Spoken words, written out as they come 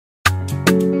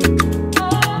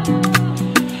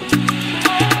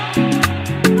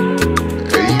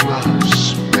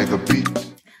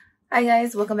Hi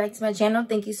guys, welcome back to my channel.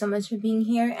 Thank you so much for being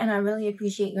here and I really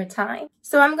appreciate your time.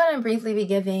 So I'm going to briefly be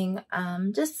giving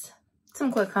just some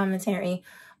quick commentary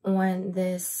on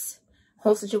this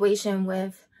whole situation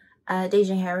with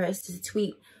Deyjah Harris'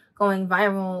 tweet going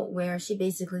viral where she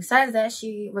basically says that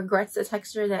she regrets the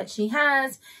texture that she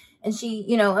has and she,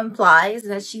 implies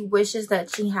that she wishes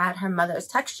that she had her mother's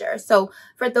texture. So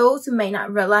for those who may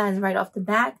not realize right off the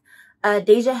bat,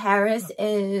 Deyjah Harris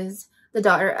is the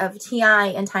daughter of T.I.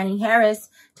 and Tiny Harris.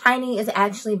 Tiny is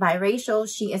actually biracial.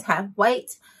 She is half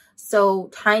white. So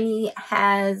Tiny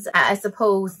has, I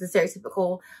suppose, the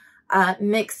stereotypical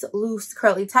mixed, loose,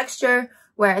 curly texture,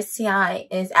 whereas T.I.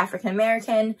 is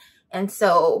African-American. And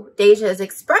so Deyjah is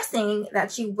expressing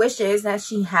that she wishes that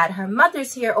she had her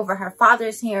mother's hair over her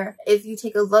father's hair. If you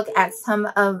take a look at some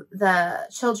of the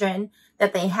children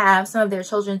that they have, some of their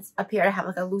children appear to have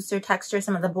like a looser texture,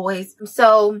 some of the boys.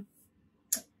 So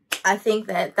I think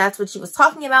that that's what she was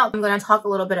talking about. I'm going to talk a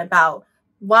little bit about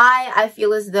why I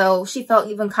feel as though she felt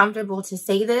even comfortable to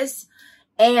say this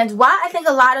and why I think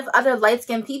a lot of other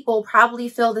light-skinned people probably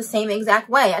feel the same exact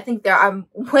way. I think there are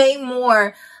way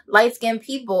more light-skinned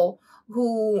people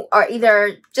who are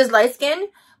either just light-skinned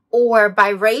or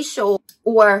biracial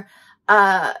or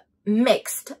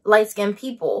mixed light-skinned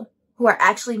people who are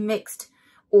actually mixed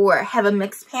or have a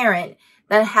mixed parent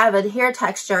that have a hair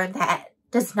texture that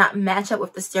does not match up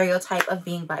with the stereotype of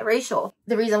being biracial.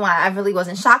 The reason why I really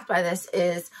wasn't shocked by this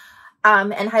is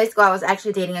in high school, I was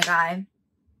actually dating a guy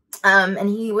and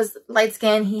he was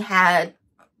light-skinned. He had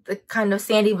the kind of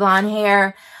sandy blonde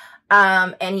hair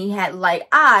and he had light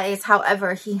eyes.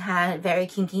 However, he had very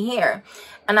kinky hair.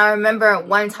 And I remember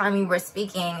one time we were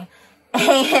speaking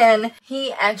and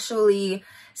he actually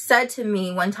said to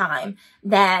me one time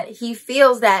that he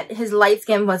feels that his light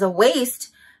skin was a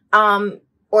waste,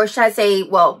 or should I say,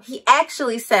 well, he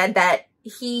actually said that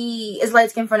he is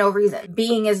light-skinned for no reason,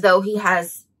 being as though he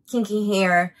has kinky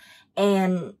hair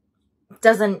and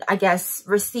doesn't, I guess,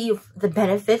 receive the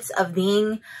benefits of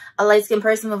being a light-skinned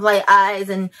person with light eyes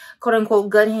and quote-unquote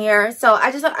good hair. So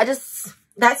I just,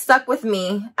 that stuck with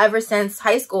me ever since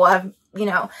high school. And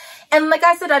like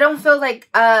I said, I don't feel like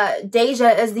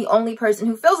Deyjah is the only person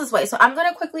who feels this way. So I'm going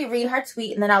to quickly read her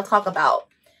tweet and then I'll talk about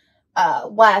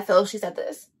why I feel she said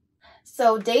this.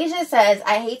 So Deyjah says,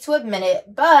 I hate to admit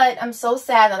it, but I'm so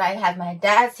sad that I have my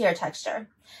dad's hair texture.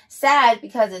 Sad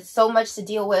because it's so much to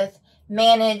deal with,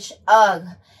 manage, ugh.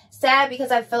 Sad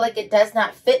because I feel like it does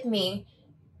not fit me.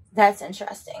 That's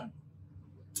interesting.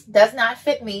 Does not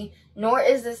fit me, nor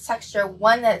is this texture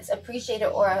one that's appreciated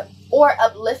or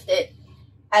uplifted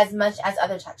as much as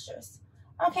other textures.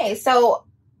 Okay, so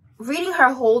reading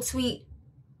her whole tweet,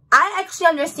 I actually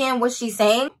understand what she's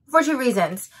saying for two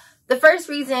reasons. The first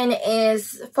reason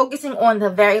is focusing on the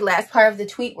very last part of the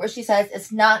tweet where she says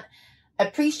it's not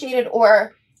appreciated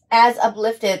or as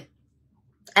uplifted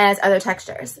as other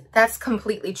textures. That's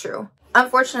completely true.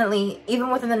 Unfortunately, even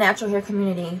within the natural hair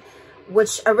community,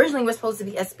 which originally was supposed to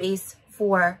be a space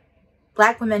for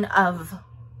Black women of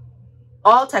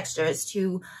all textures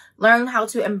to learn how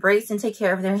to embrace and take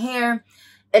care of their hair,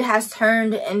 it has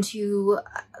turned into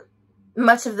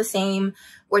much of the same,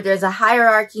 where there's a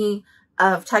hierarchy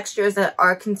of textures that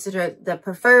are considered the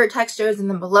preferred textures, and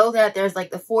then below that there's like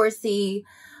the 4C.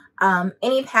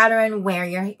 Any pattern where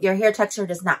your hair texture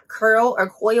does not curl or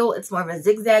coil, it's more of a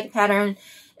zigzag pattern,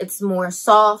 it's more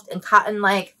soft and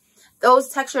cotton-like. Those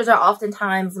textures are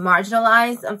oftentimes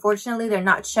marginalized. Unfortunately, they're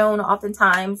not shown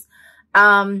oftentimes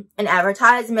in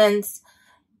advertisements.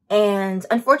 And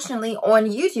unfortunately, on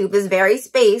YouTube, this very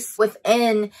space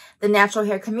within the natural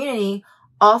hair community,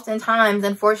 oftentimes,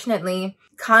 unfortunately,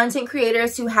 content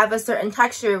creators who have a certain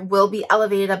texture will be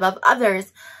elevated above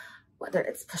others, whether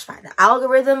it's pushed by the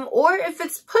algorithm or if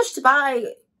it's pushed by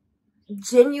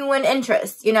genuine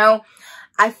interest.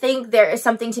 I think there is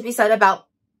something to be said about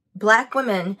Black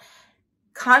women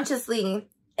consciously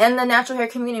in the natural hair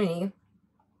community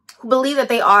who believe that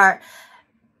they are,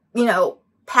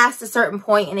 past a certain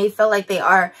point and they feel like they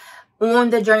are on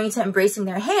the journey to embracing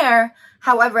their hair.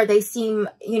 However, they seem,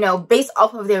 based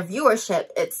off of their viewership,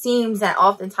 it seems that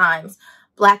oftentimes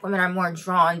Black women are more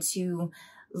drawn to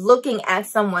looking at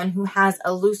someone who has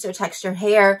a looser textured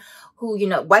hair, who,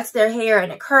 wets their hair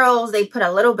and it curls. They put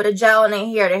a little bit of gel in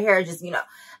their hair just,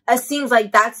 it seems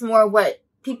like that's more what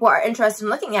people are interested in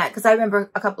looking at. Because I remember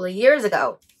a couple of years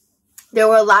ago, there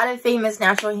were a lot of famous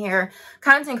natural hair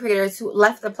content creators who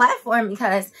left the platform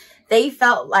because they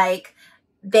felt like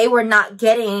they were not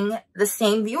getting the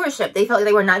same viewership. They felt like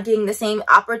they were not getting the same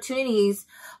opportunities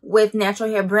with natural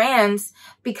hair brands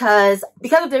because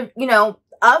of their,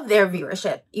 of their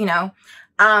viewership,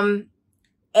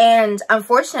 And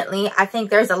unfortunately, I think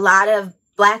there's a lot of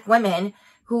Black women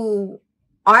who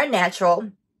are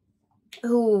natural,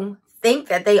 who think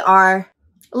that they are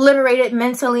liberated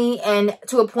mentally and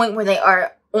to a point where they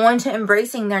are on to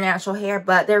embracing their natural hair,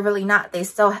 but they're really not. They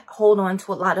still hold on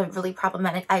to a lot of really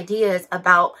problematic ideas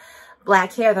about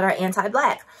Black hair that are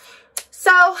anti-Black.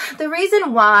 So the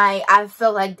reason why I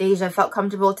feel like Deyjah felt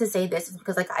comfortable to say this is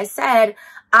because, like I said,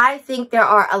 I think there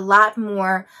are a lot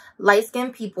more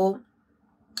light-skinned people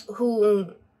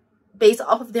who, based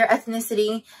off of their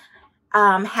ethnicity,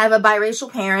 have a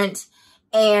biracial parent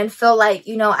and feel like,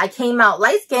 you know, I came out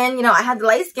light-skinned, you know, I have the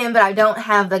light skin, but I don't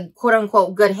have the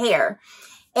quote-unquote good hair.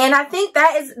 And I think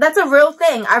that's a real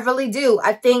thing. I really do.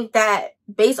 I think that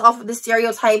based off of the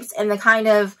stereotypes and the kind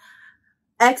of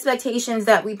expectations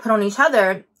that we put on each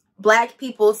other, Black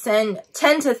people tend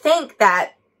to think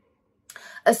that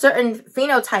a certain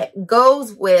phenotype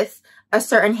goes with a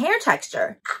certain hair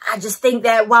texture. I just think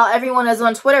that while everyone is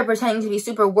on Twitter pretending to be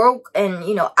super woke and,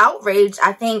 you know, outraged,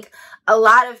 I think a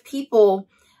lot of people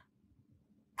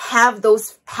have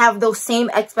those same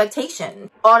expectations.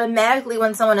 Automatically,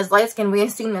 when someone is light-skinned, we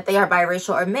assume that they are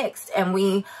biracial or mixed, and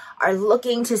we are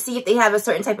looking to see if they have a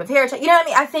certain type of hair. You know what I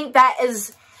mean? I think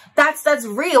that's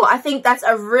real. I think that's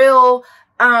a real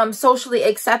socially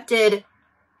accepted,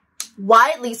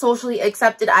 widely socially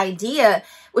accepted idea,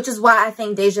 which is why I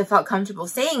think Deyjah felt comfortable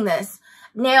saying this.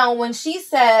 Now, when she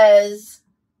says,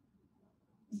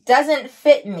 doesn't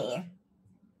fit me,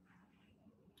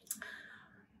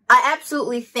 I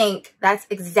absolutely think that's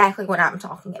exactly what I'm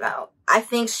talking about. I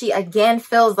think she, again,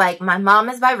 feels like my mom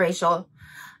is biracial.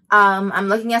 I'm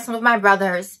looking at some of my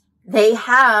brothers. They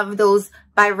have those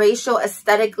biracial,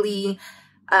 aesthetically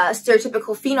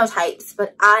stereotypical phenotypes,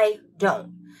 but I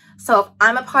don't. So if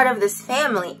I'm a part of this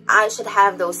family, I should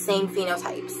have those same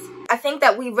phenotypes. I think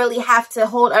that we really have to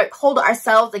hold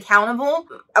ourselves accountable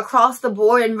across the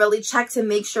board and really check to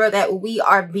make sure that we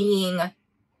are being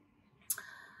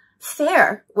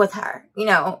fair with her, you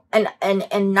know,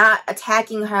 and not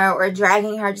attacking her or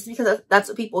dragging her just because that's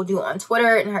what people do on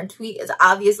Twitter, and her tweet is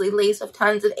obviously laced with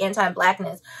tons of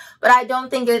anti-Blackness. But I don't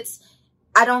think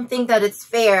that it's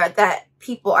fair that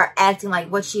people are acting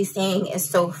like what she's saying is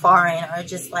so foreign or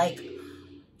just like,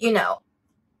 you know.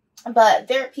 But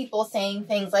there are people saying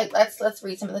things like, let's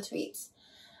read some of the tweets.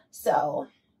 So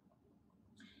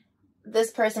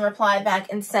this person replied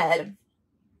back and said,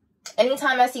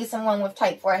 anytime I see someone with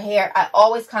type 4 hair, I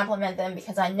always compliment them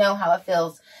because I know how it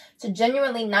feels to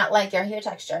genuinely not like your hair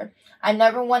texture. I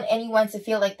never want anyone to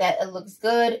feel like that. It looks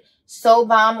good, so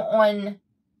bomb on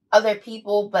other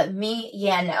people, but me,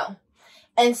 yeah, no.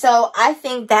 And so I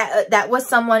think that was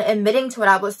someone admitting to what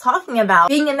I was talking about,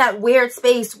 being in that weird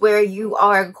space where you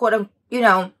are, you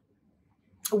know,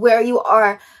 where you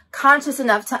are conscious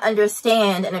enough to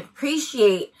understand and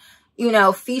appreciate, you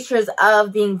know, features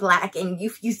of being Black, and you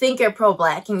think you're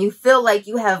pro-Black and you feel like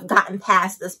you have gotten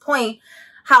past this point.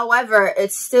 However,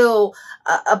 it's still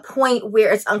a point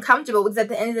where it's uncomfortable, because at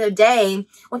the end of the day,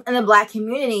 within the Black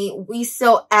community, we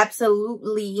still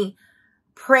absolutely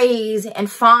praise and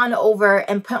fawn over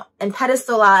and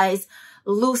pedestalize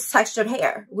loose textured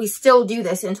hair. We still do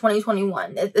this in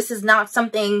 2021. This is not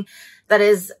something that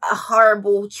is a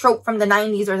horrible trope from the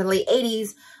 90s or the late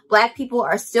 80s. Black people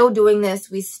are still doing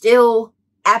this. We still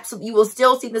you will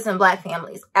still see this in Black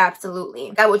families.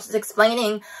 Absolutely. I was just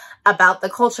explaining about the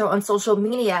culture on social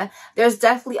media. There's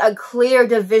definitely a clear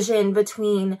division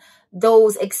between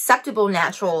those acceptable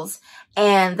naturals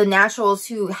and the naturals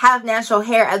who have natural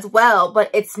hair as well, but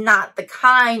it's not the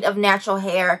kind of natural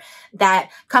hair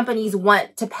that companies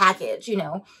want to package, you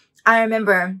know. I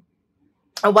remember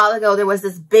a while ago, there was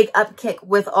this big upkick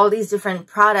with all these different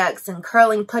products and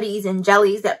curling putties and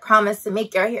jellies that promise to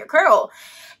make your hair curl.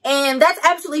 And that's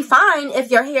absolutely fine if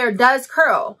your hair does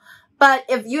curl. But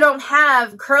if you don't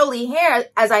have curly hair,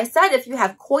 as I said, if you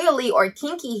have coily or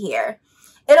kinky hair,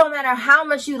 it don't matter how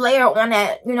much you layer on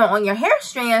that, you know, on your hair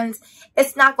strands,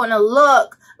 it's not going to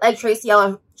look like Tracy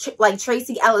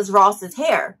Ellis Ross's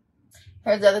hair.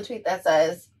 Here's the other tweet that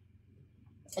says,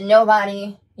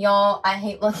 nobody, y'all, I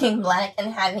hate looking Black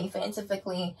and having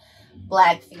fancifully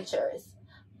Black features.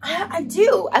 I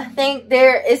do. I think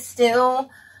there is still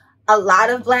a lot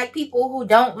of Black people who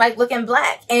don't like looking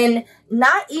Black, and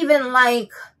not even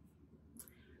like,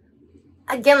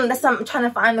 again, that's, I'm trying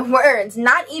to find the words,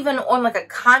 not even on like a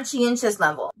conscientious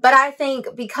level. But I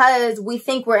think because we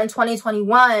think we're in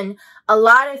 2021, a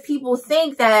lot of people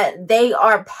think that they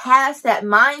are past that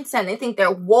mindset. They think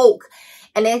they're woke,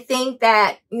 and they think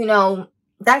that, you know,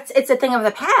 it's a thing of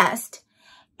the past,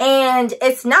 and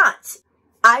it's not.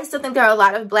 I still think there are a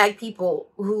lot of Black people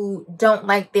who don't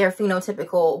like their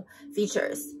phenotypical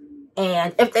features.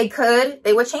 And if they could,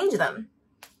 they would change them.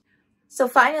 So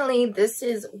finally, this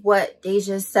is what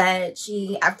Deyjah said.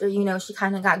 After, you know, she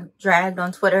kind of got dragged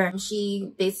on Twitter.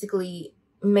 She basically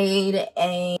made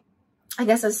a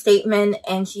statement,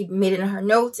 and she made it in her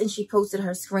notes, and she posted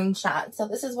her screenshot. So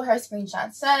this is what her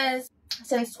screenshot says.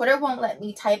 Since Twitter won't let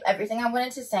me type everything I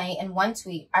wanted to say in one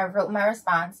tweet, I wrote my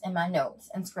response in my notes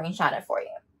and screenshot it for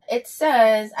you. It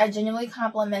says, I genuinely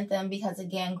compliment them because,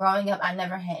 again, growing up, I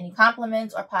never had any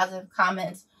compliments or positive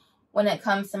comments when it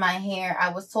comes to my hair. I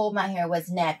was told my hair was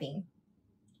nappy.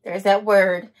 There's that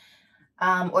word.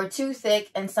 Or too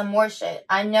thick and some more shit.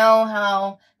 I know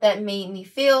how that made me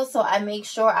feel, so I make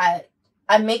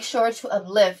sure to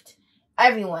uplift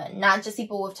everyone, not just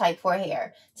people with type 4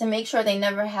 hair, to make sure they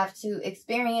never have to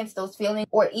experience those feelings,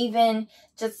 or even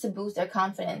just to boost their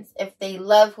confidence if they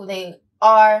love who they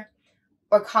are,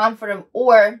 or comfortable,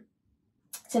 or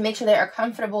to make sure they are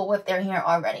comfortable with their hair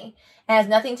already. It has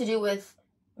nothing to do with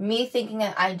me thinking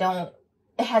that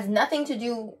it has nothing to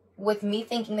do with me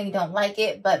thinking they don't like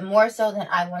it, but more so than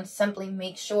I want to simply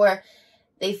make sure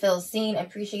they feel seen,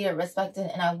 appreciated, respected,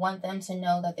 and I want them to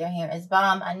know that their hair is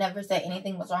bomb. I never said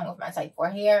anything was wrong with my type 4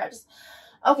 hair.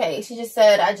 She just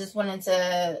said, I just wanted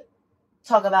to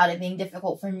talk about it being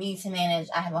difficult for me to manage.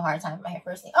 I have a hard time with my hair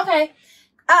personally. Okay,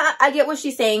 I get what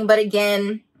she's saying, but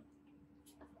again,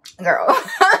 girl,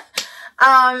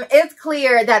 it's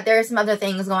clear that there's some other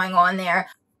things going on there.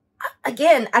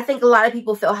 Again, I think a lot of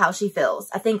people feel how she feels.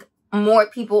 I think more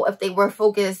people, if they were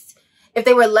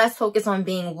less focused on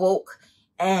being woke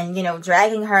and, you know,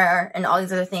 dragging her and all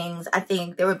these other things, I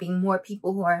think there would be more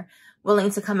people who are willing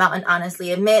to come out and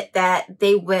honestly admit that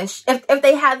they wish, if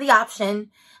they had the option,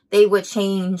 they would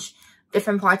change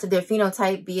different parts of their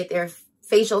phenotype, be it their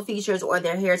facial features or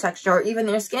their hair texture or even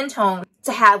their skin tone,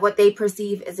 to have what they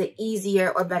perceive as an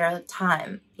easier or better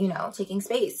time, you know, taking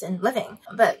space and living.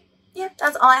 But yeah,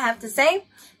 that's all I have to say.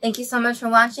 Thank you so much for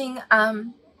watching.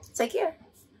 Take care.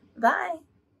 Bye.